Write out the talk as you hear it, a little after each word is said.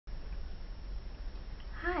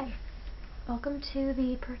Welcome to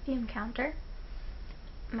the perfume counter.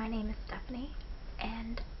 My name is Stephanie,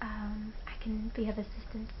 and I can be of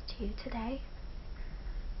assistance to you today.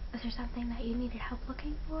 Is there something that you needed help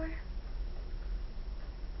looking for?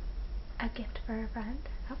 A gift for a friend?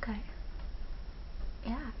 Okay.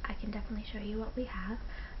 Yeah, I can definitely show you what we have.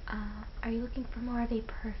 Are you looking for more of a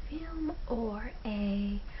perfume or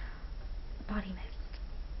a body mist?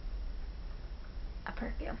 A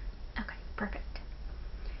perfume. Okay, perfect.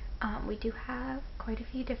 We do have quite a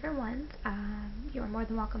few different ones. You're more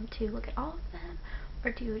than welcome to look at all of them,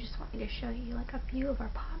 or do you just want me to show you like a few of our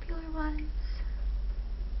popular ones?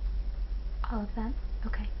 All of them?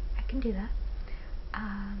 Okay, I can do that.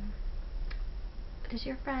 Does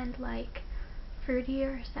your friend like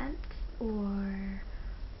fruitier scents or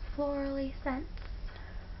florally scents?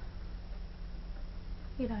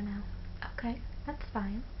 You don't know. Okay, that's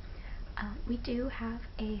fine. We do have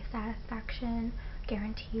a satisfaction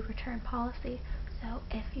guarantee return policy, so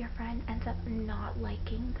if your friend ends up not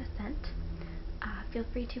liking the scent, feel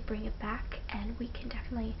free to bring it back and we can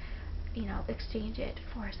definitely, exchange it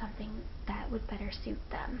for something that would better suit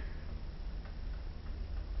them.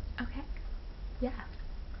 Okay? Yeah.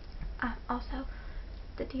 Also,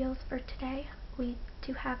 the deals for today, we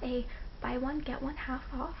do have a buy one get one half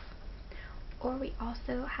off, or we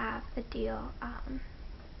also have a deal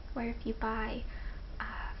where if you buy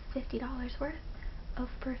 $50 worth of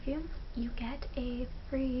perfume, you get a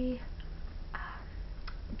free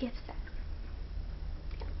gift set.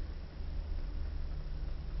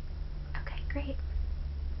 Okay, great.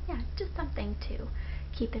 Yeah, just something to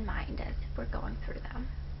keep in mind as we're going through them.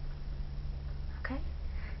 Okay?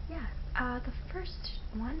 Yeah. The first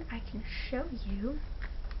one I can show you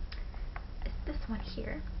is this one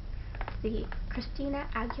here. It's the Christina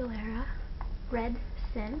Aguilera Red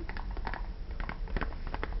Sin.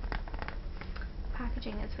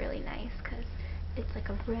 Packaging is really nice because it's like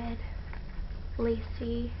a red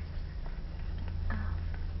lacy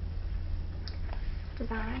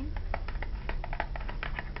design.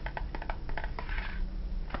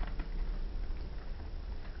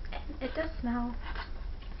 And it does smell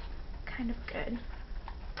kind of good.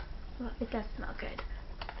 Well, it does smell good.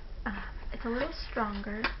 It's a little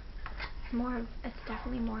stronger. It's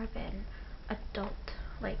definitely more of an adult,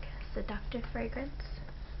 like seductive fragrance.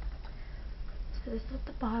 So this is what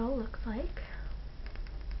the bottle looks like.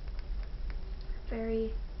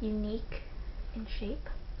 Very unique in shape.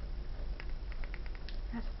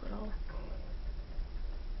 Has a little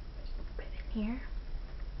ribbon here,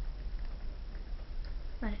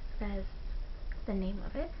 but it says the name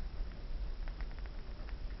of it.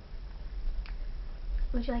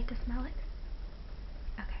 Would you like to smell it?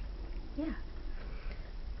 Okay. Yeah.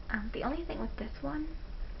 The only thing with this one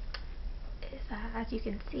is, as you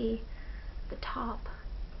can see, the top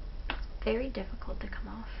is very difficult to come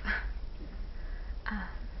off.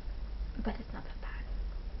 But it's not that bad.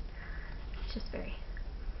 It's just very,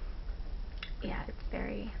 it's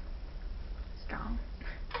very strong.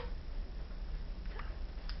 So,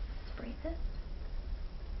 spray this.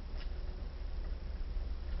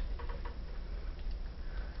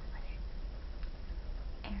 Let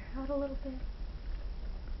it air out a little bit.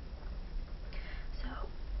 So,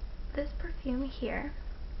 this perfume here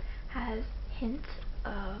has hints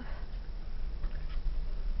of,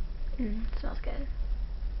 smells good.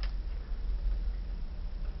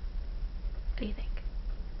 What do you think?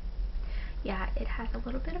 Yeah, it has a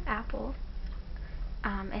little bit of apple.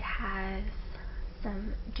 It has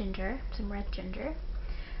some ginger, some red ginger.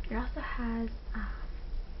 It also has,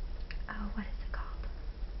 what is it called?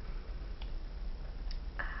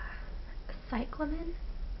 Cyclamen?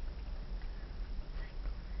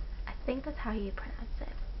 I think that's how you pronounce it.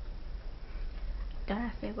 Don't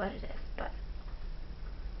ask me what it is, but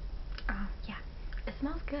yeah, it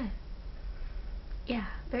smells good. Yeah,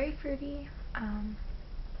 very fruity.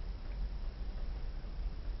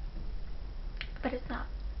 But it's not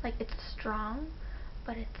like, it's strong,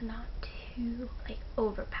 but it's not too like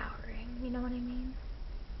overpowering. You know what I mean?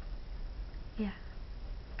 Yeah.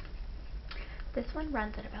 This one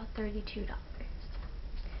runs at about $32.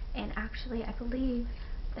 And actually, I believe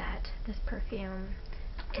that this perfume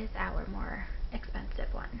is our more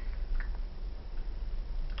expensive one.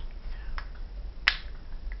 So,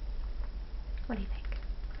 what do you think?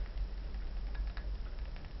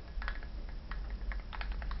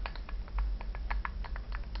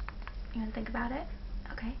 You want to think about it?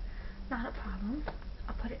 Okay, not a problem.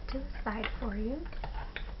 I'll put it to the side for you.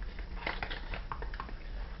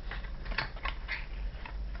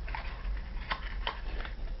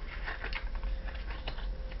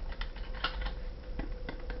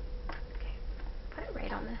 Okay, put it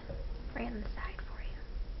right on the side for you.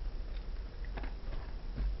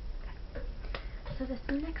 Okay. So this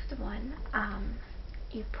next one,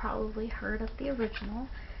 you've probably heard of the original.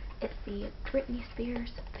 It's the Britney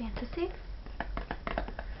Spears Fantasy,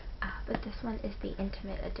 but this one is the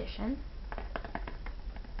Intimate Edition.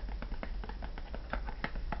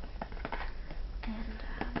 And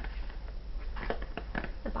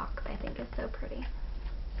the box, I think, is so pretty.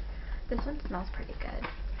 This one smells pretty good.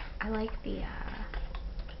 I like the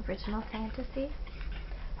original Fantasy.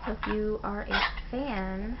 So if you are a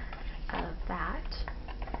fan of that,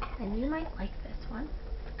 then you might like this one.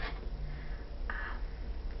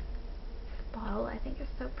 The bottle, I think, is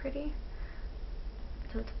so pretty.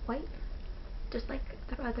 So it's white, just like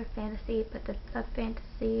the other Fantasy, but the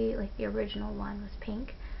Fantasy, like the original one, was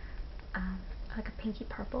pink, like a pinky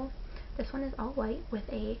purple. This one is all white with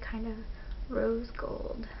a kind of rose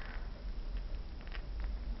gold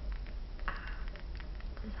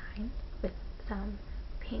design with some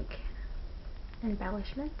pink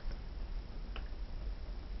embellishments.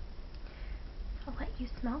 I'll let you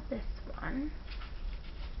smell this one.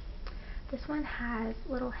 This one has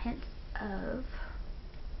little hints of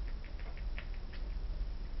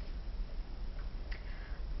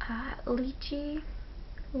lychee,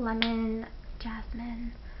 lemon,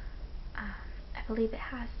 jasmine. I believe it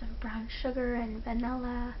has some brown sugar and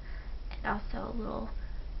vanilla, and also a little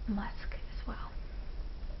musk as well.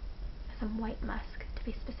 Some white musk, to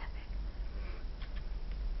be specific.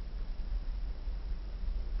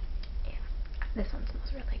 Yeah, this one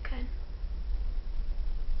smells really good.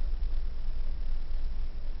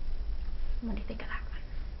 What do you think of that one?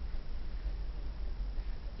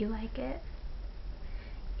 You like it?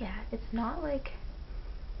 Yeah, it's not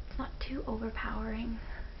too overpowering.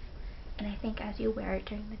 And I think as you wear it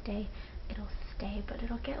during the day, it'll stay, but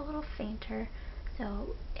it'll get a little fainter,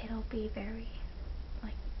 so it'll be very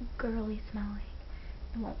like girly smelling.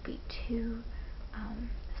 It won't be too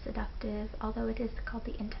seductive, although it is called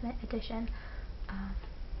the Intimate Edition,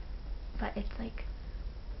 but it's like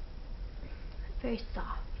very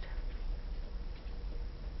soft.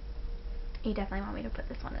 You definitely want me to put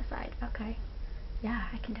this one aside. Okay. Yeah,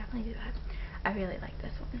 I can definitely do that. I really like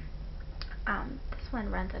this one. This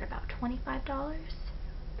one runs at about $25.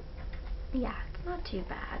 Yeah, it's not too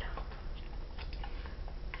bad.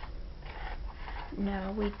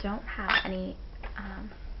 No, we don't have any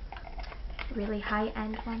really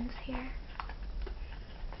high-end ones here.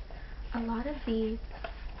 A lot of these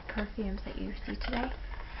perfumes that you see today,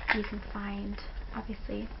 you can find,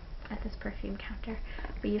 obviously, at this perfume counter,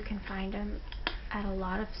 but you can find them at a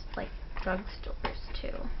lot of, like, drugstores,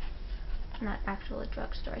 too. Not actual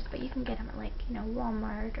drugstores, but you can get them at, like, you know,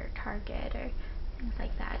 Walmart or Target or things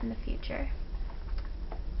like that in the future.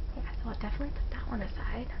 Yeah, so I'll definitely put that one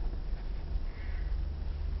aside.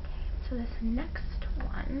 Okay, so this next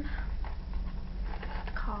one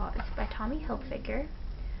is by Tommy Hilfiger.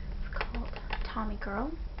 It's called Tommy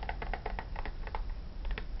Girl.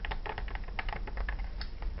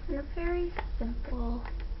 It's in a very simple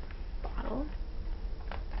bottle.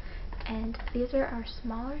 And these are our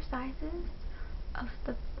smaller sizes of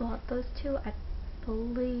the, well, those two I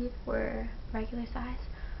believe were regular size.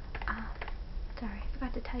 Sorry, I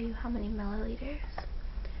forgot to tell you how many milliliters.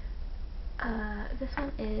 This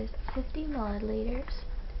one is 50 milliliters,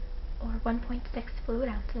 or 1.6 fluid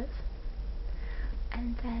ounces.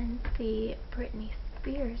 And then the Britney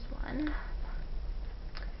Spears one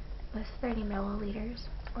was 30 milliliters,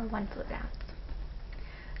 or 1 fluid ounce.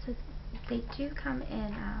 So they do come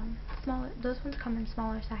in smaller, those ones come in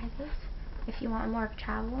smaller sizes if you want more of a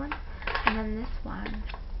travel one. And then this one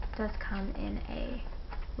does come in a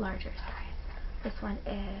larger size. This one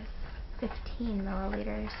is 15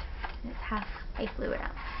 milliliters, and it's half a fluid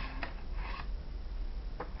ounce.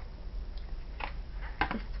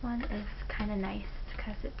 This one is kind of nice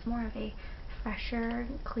because it's more of a fresher,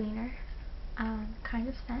 cleaner kind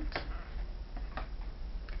of scent.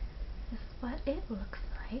 This is what it looks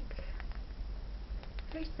like.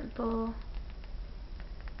 Very simple.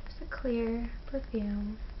 Just a clear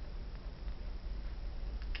perfume.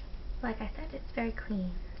 Like I said, it's very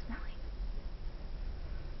clean smelling.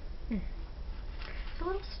 It's a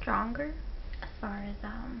little stronger as far as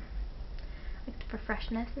like for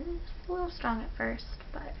freshness. It's a little strong at first,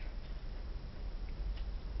 but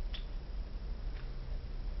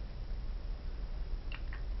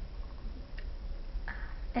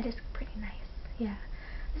it is pretty nice. Yeah,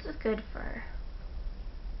 this is good for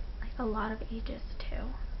like a lot of ages too,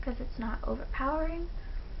 because it's not overpowering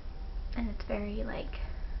and it's very like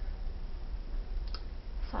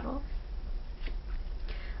subtle.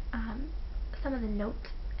 Some of the notes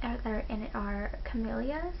that are in it are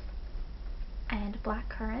camellias, and black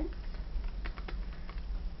currants.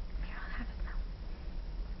 Here, I'll have a smell.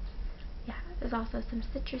 Yeah, there's also some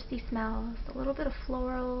citrusy smells, a little bit of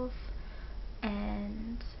florals,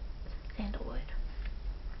 and some sandalwood.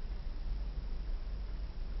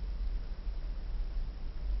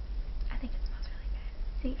 I think it smells really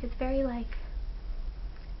good. See, it's very like,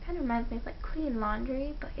 kind of reminds me of like clean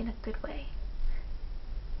laundry, but in a good way.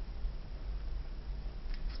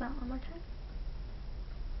 Smell one more time.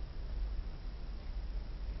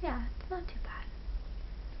 Yeah, it's not too bad.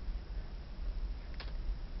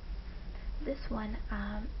 This one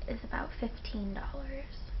is about $15.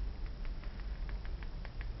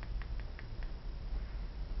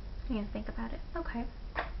 You can think about it. Okay.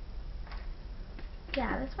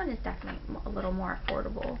 Yeah, this one is definitely a little more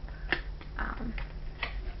affordable.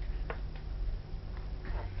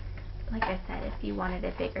 Like I said, if you wanted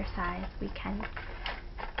a bigger size, we can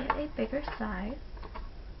get a bigger size.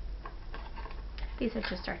 These are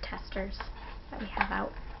just our testers that we have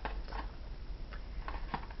out.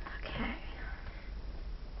 Okay.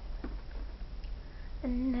 The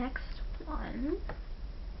next one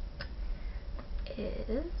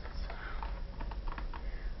is,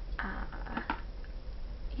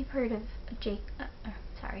 you've heard of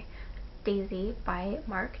Daisy by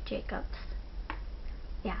Marc Jacobs.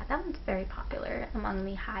 Yeah, that one's very popular among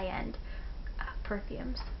the high-end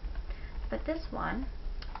perfumes. But this one,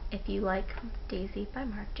 if you like Daisy by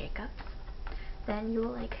Marc Jacobs, then you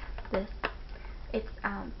will like this. It's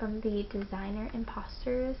from the Designer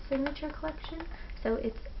Imposters Signature Collection, so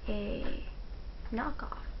it's a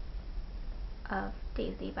knockoff of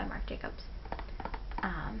Daisy by Marc Jacobs.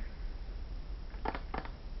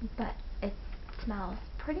 But it smells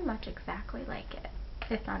pretty much exactly like it.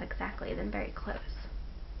 If not exactly, then very close.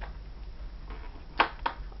 I'll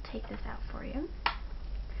take this out for you.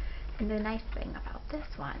 And the nice thing about this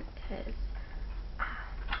one is,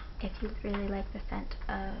 if you really like the scent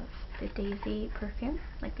of the Daisy perfume,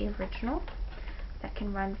 like the original, that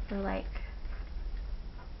can run for like,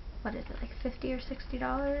 what is it, like $50 or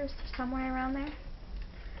 $60, somewhere around there,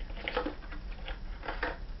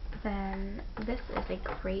 then this is a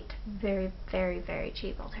great, very, very, very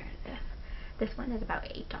cheap alternative. This one is about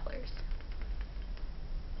 $8.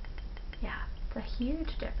 Yeah, it's a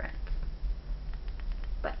huge difference.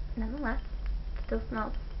 But nonetheless, it still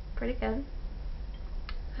smells pretty good.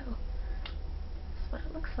 So, this is what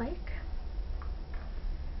it looks like.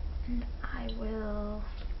 And I will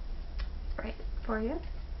spray it for you.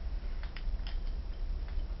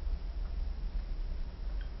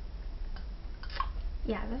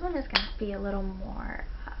 Yeah, this one is going to be a little more,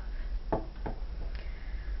 what's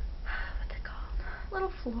it called? A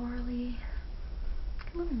little florally,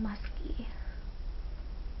 a little musky,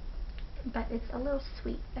 but it's a little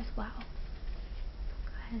sweet as well.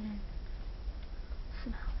 Go ahead and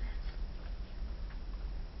smell this.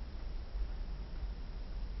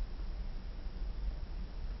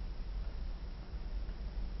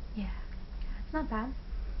 Yeah, it's not bad.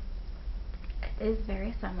 It is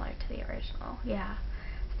very similar to the original, yeah.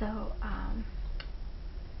 So,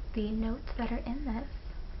 the notes that are in this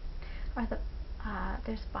are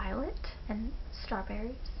there's violet and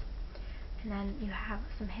strawberries, and then you have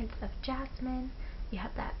some hints of jasmine, you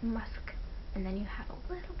have that musk, and then you have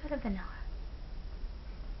a little bit of vanilla.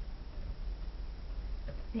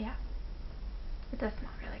 Yeah, it does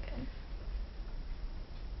smell really good.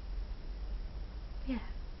 Yeah.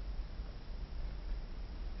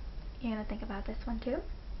 You're gonna think about this one too?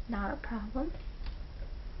 Not a problem.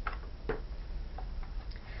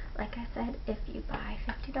 Like I said, if you buy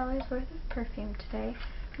 $50 worth of perfume today,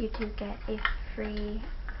 you do get a free,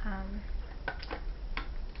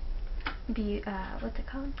 what's it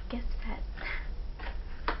called? Gift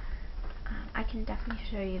set. I can definitely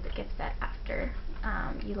show you the gift set after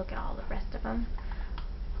you look at all the rest of them.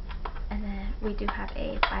 And then we do have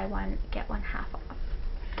a buy one, get one half off,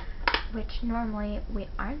 which normally we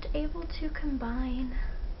aren't able to combine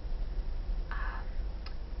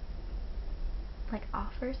like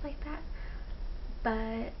offers like that,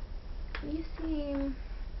 but you seem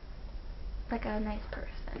like a nice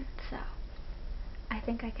person, so I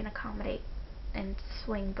think I can accommodate and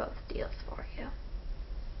swing both deals for you.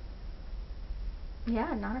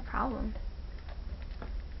 Yeah, not a problem.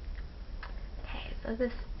 Okay, so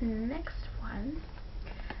this next one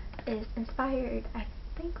is inspired, I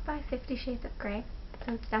think, by 50 Shades of Grey,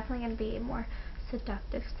 so it's definitely going to be a more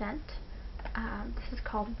seductive scent. This is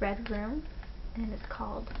called Red Room, and it's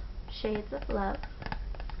called Shades of Love.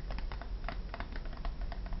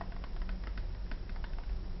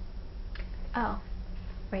 Oh,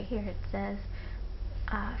 right here it says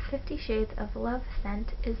 50 Shades of Love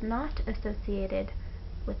scent is not associated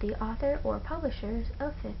with the author or publishers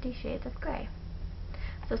of 50 Shades of Grey.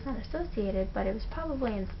 So it's not associated, but it was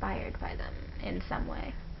probably inspired by them in some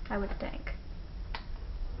way, I would think.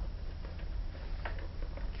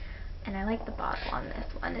 And I like the bottle on this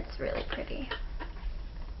one, it's really pretty.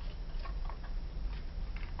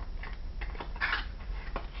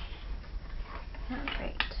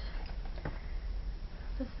 Alright.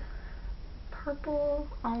 This is a purple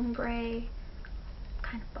ombre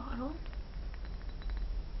kind of bottle.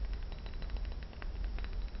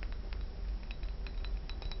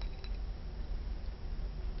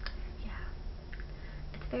 Yeah.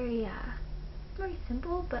 It's very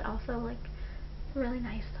simple, but also like really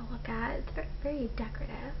nice to look at. It's very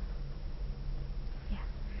decorative. Yeah.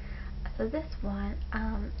 So this one,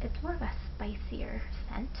 it's more of a spicier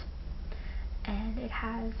scent, and it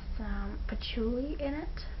has some patchouli in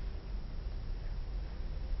it.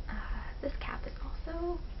 This cap is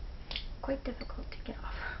also quite difficult to get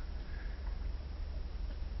off.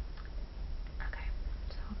 Okay,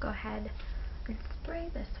 so I'll go ahead and spray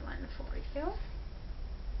this one for you.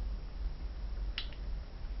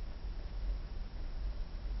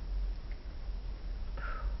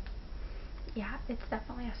 Yeah, it's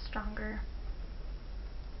definitely a stronger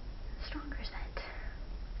scent.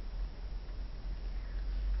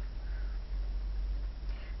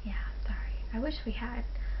 Yeah, sorry. I wish we had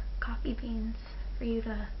coffee beans for you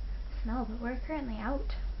to smell, but we're currently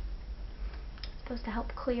out. It's supposed to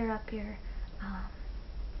help clear up your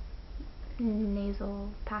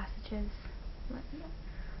nasal passages.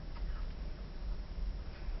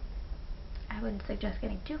 I wouldn't suggest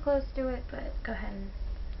getting too close to it, but go ahead and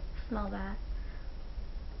smell that.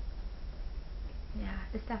 Yeah,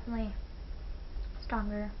 it's definitely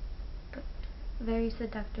stronger, but very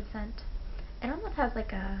seductive scent. It almost has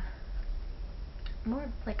like a more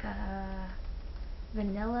like a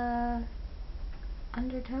vanilla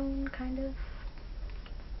undertone, kind of.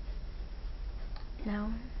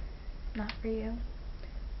 No, not for you.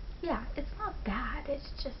 Yeah, it's not bad,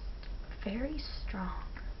 it's just very strong.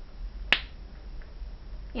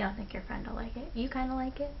 You don't think your friend will like it? You kind of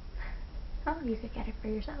like it? Oh, you could get it for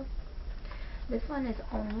yourself. This one is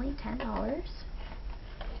only $10.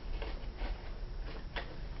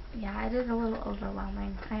 Yeah, it is a little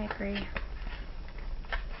overwhelming. I agree. Okay.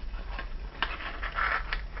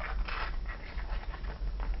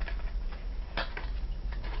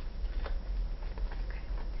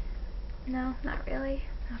 No, not really.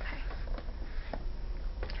 Okay.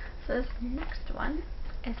 So this next one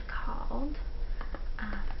is called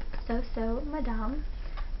So Madame.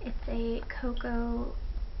 It's a Coco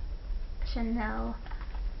Chanel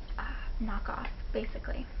knockoff,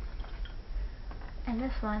 basically. And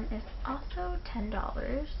this one is also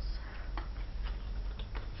 $10.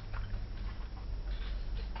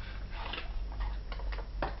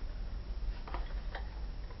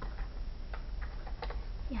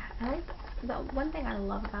 Yeah, I like the one thing I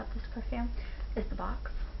love about this perfume is the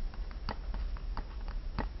box.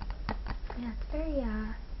 Yeah,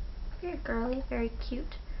 it's very girly, very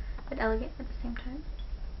cute, but elegant at the same time.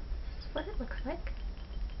 This is what it looks like.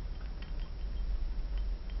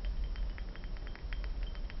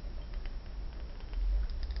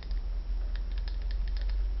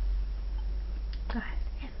 Go ahead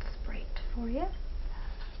and spray it for you.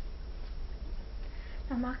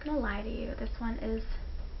 I'm not gonna lie to you, this one is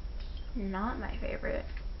not my favorite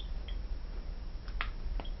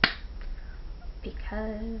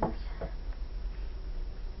because,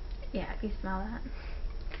 yeah, if you smell that.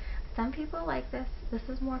 Some people like this. This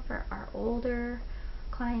is more for our older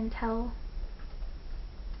clientele.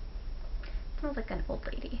 It smells like an old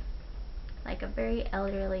lady, like a very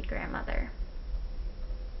elderly grandmother.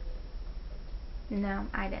 No,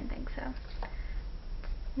 I didn't think so.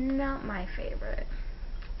 Not my favorite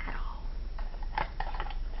at all.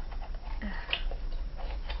 Ugh.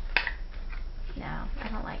 No, I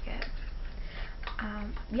don't like it.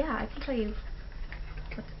 Yeah, I can tell you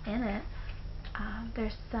what's in it.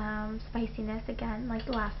 There's some spiciness again, like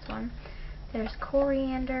the last one. There's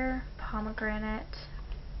coriander, pomegranate,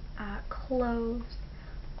 cloves,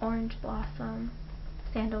 orange blossom,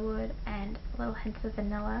 sandalwood, and little hints of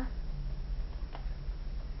vanilla.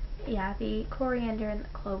 Yeah, the coriander and the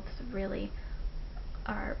cloves really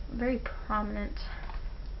are very prominent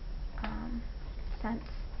scents.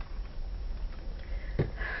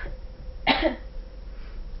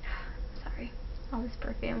 Sorry, all this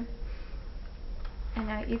perfume. I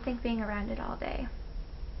know, you'd think being around it all day,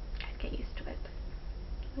 I'd get used to it.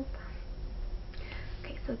 Nope.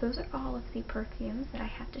 Okay, so those are all of the perfumes that I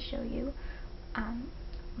have to show you.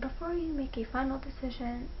 before you make a final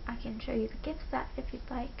decision, I can show you the gift set if you'd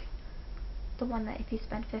like. The one that if you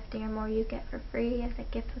spend $50 or more you get for free as a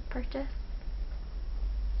gift with purchase.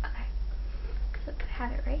 Okay, so I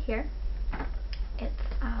have it right here. It's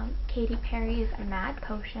Katy Perry's Mad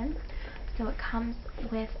Potion. So it comes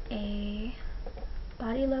with a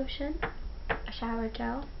body lotion, a shower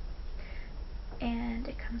gel, and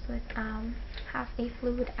it comes with half a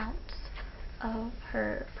fluid ounce of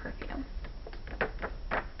her perfume.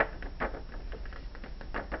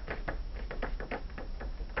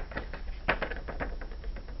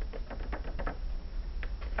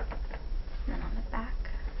 And then on the back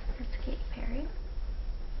is Katy Perry.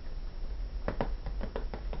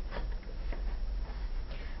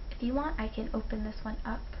 If you want, I can open this one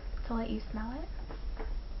up to let you smell it.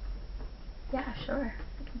 Yeah, sure.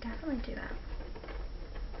 I can definitely do that.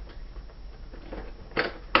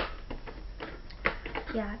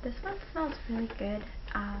 Yeah, this one smells really good.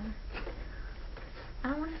 I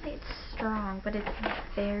don't want to say it's strong, but it's a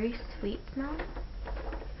very sweet smell.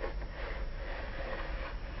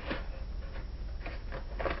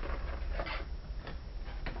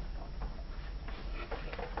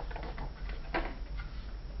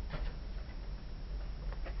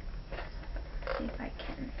 See if I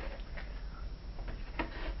can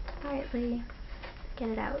quietly get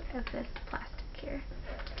it out of this plastic here.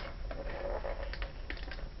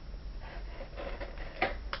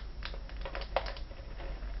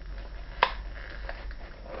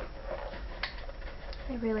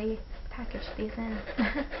 I really packaged these in.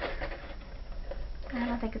 I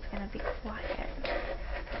don't think it's going to be quiet.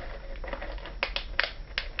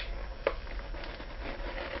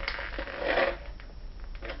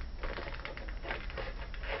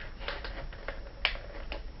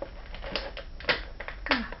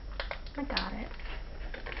 I got it.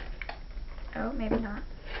 Oh, maybe not.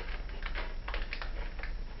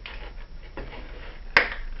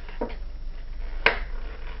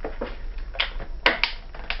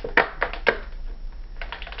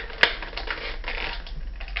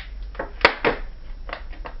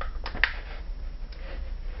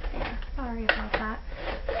 Yeah, sorry about that.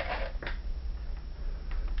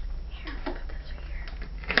 Here, I'll put this right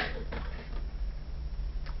here.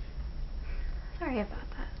 Sorry about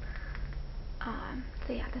that.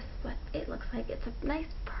 So yeah, this is what it looks like. It's a nice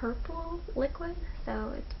purple liquid,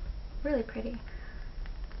 so it's really pretty.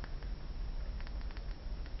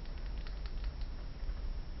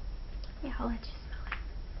 Yeah, I'll let you smell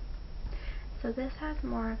it. So this has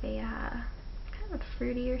more of a kind of a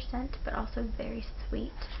fruitier scent, but also very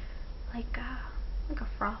sweet, like a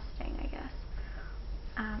frosting, I guess.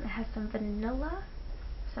 It has some vanilla,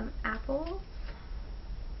 some apples,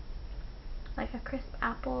 like a crisp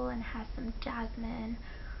apple, and it has some jasmine,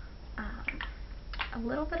 a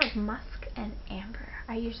little bit of musk and amber.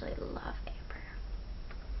 I usually love amber.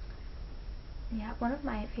 Yeah, one of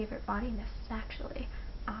my favorite body mists actually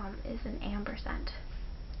is an amber scent.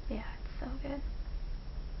 Yeah, it's so good.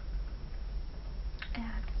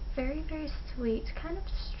 Yeah, it's very, very sweet, kind of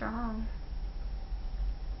strong.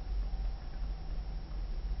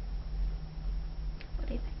 What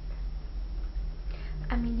do you think?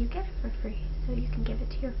 I mean, you get it for free, so you can give it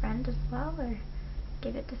to your friend as well, or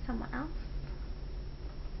give it to someone else.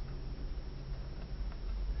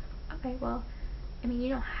 Okay, well, I mean, you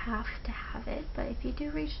don't have to have it, but if you do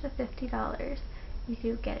reach the $50, you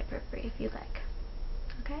do get it for free if you like.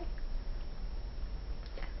 Okay?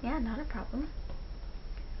 Yeah, not a problem.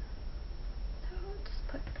 So I'll just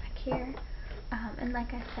put it back here. And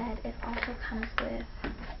like I said, it also comes with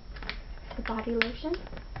the body lotion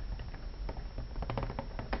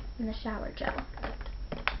and the shower gel.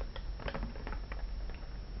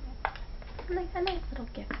 And like a nice little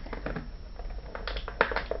gift set.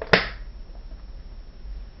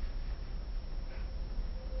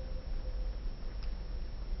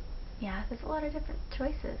 Yeah, there's a lot of different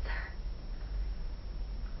choices.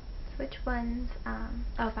 So which ones,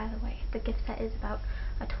 oh, by the way, the gift set is about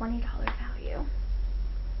a $20 value.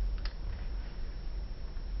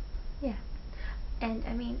 Yeah. And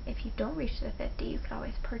I mean, if you don't reach the 50, you could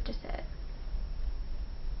always purchase it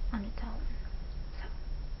on its own. So,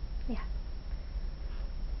 yeah.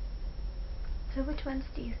 So which ones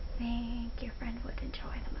do you think your friend would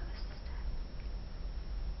enjoy the most?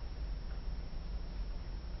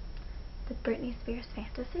 The Britney Spears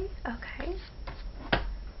Fantasy? Okay.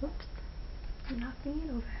 Oops. I'm knocking it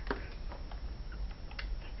over.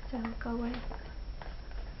 So go with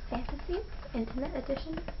Fantasy Intimate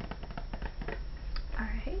Edition.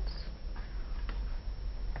 Alright.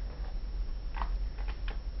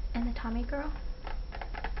 And the Tommy Girl?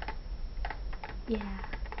 Yeah,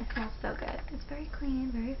 It smells so good. It's very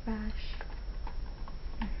clean, very fresh.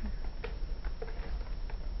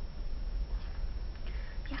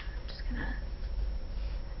 Yeah, I'm just gonna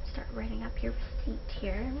start writing up your receipt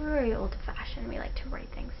here. We're very old-fashioned. We like to write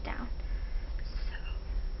things down. So,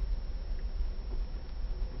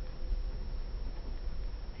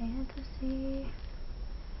 Fantasy,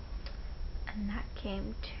 and that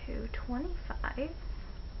came to $25.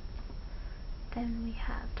 Then we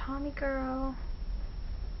have Tommy Girl.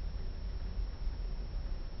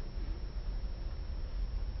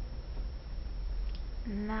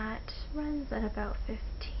 And that runs at about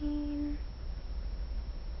 $15.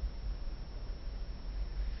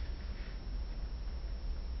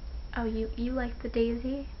 Oh, you like the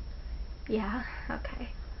Daisy? Yeah, okay.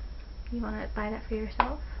 You want to buy that for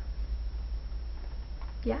yourself?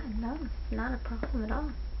 Yeah, no, not a problem at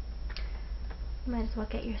all. You might as well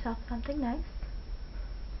get yourself something nice.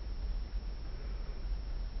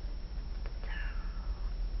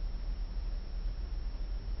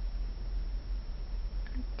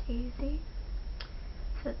 Daisy.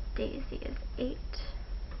 So Daisy is 8.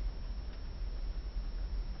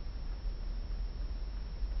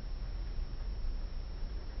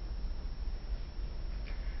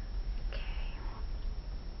 Okay.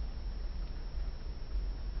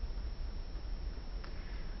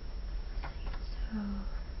 Let's see. So let's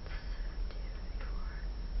do 4.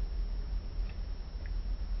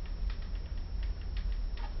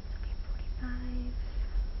 45.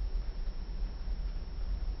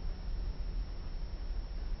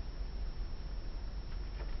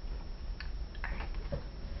 Alright.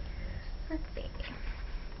 Let's see.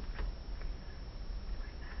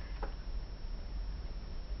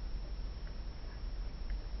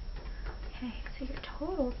 Okay, so your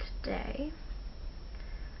total today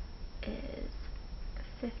is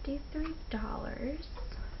 $53.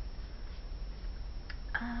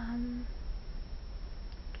 Oh,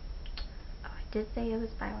 I did say it was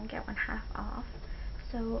buy one get one half off.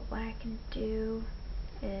 So what I can do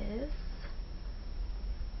is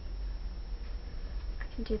I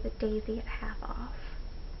can do the Daisy at half off.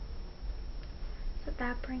 So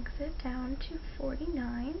that brings it down to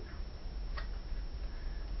 $49.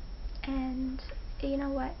 And you know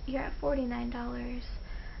what? You're at $49.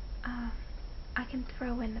 I can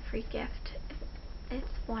throw in the free gift. It's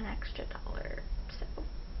 $1 extra, so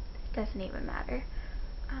it doesn't even matter.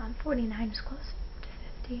 49 is close to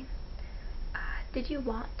 50. Did you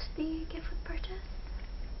want the gift with purchase?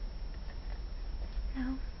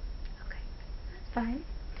 No? Okay, that's fine.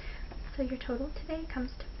 So your total today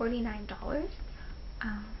comes to $49.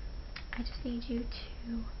 I just need you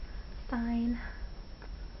to sign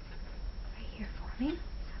right here for me. So,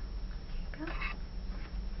 here you go.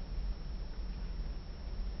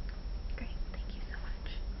 Great, thank you so much.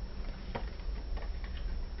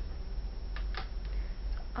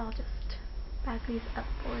 I'll just bag these up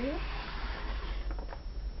for you.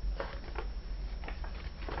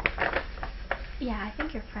 Yeah, I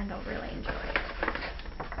think your friend will really enjoy it.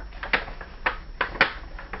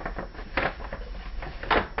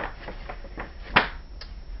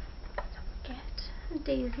 So we'll get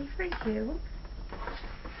Daisy for you.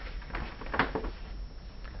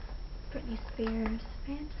 Britney Spears,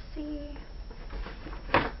 Fantasy,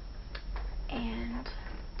 and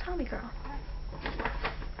Tommy Girl.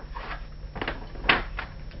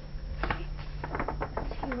 Okay, let's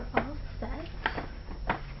see, we're all set.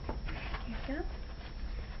 Here you go.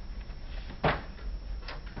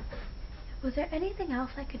 Was there anything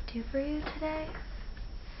else I could do for you today?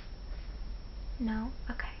 No?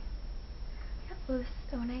 Okay. It was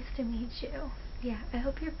so nice to meet you. Yeah, I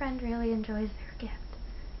hope your friend really enjoys their gift.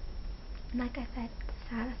 And like I said,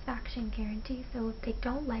 it's a satisfaction guarantee, so if they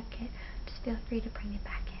don't like it, just feel free to bring it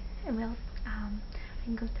back in. And we'll, I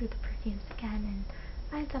can go through the perfumes again and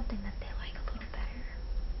find something that they like a little better.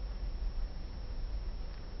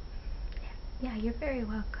 Yeah, you're very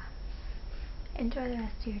welcome. Enjoy the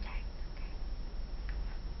rest of your day.